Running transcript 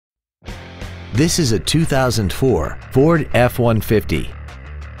This is a 2004 Ford F-150.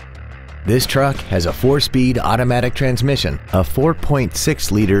 This truck has a 4-speed automatic transmission, a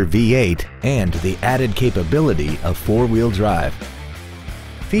 4.6-liter V8, and the added capability of 4-wheel drive.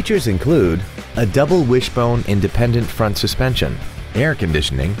 Features include a double wishbone independent front suspension, air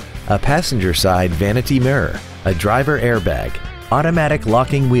conditioning, a passenger side vanity mirror, a driver airbag, automatic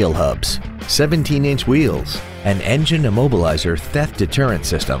locking wheel hubs, 17-inch wheels, an engine immobilizer theft deterrent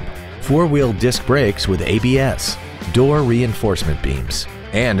system, 4-wheel disc brakes with ABS, door reinforcement beams,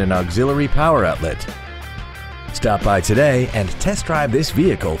 and an auxiliary power outlet. Stop by today and test drive this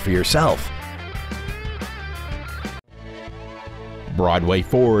vehicle for yourself. Broadway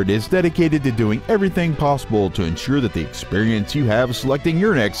Ford is dedicated to doing everything possible to ensure that the experience you have selecting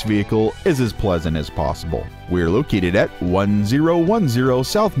your next vehicle is as pleasant as possible. We're located at 1010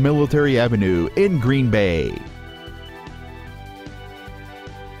 South Military Avenue in Green Bay.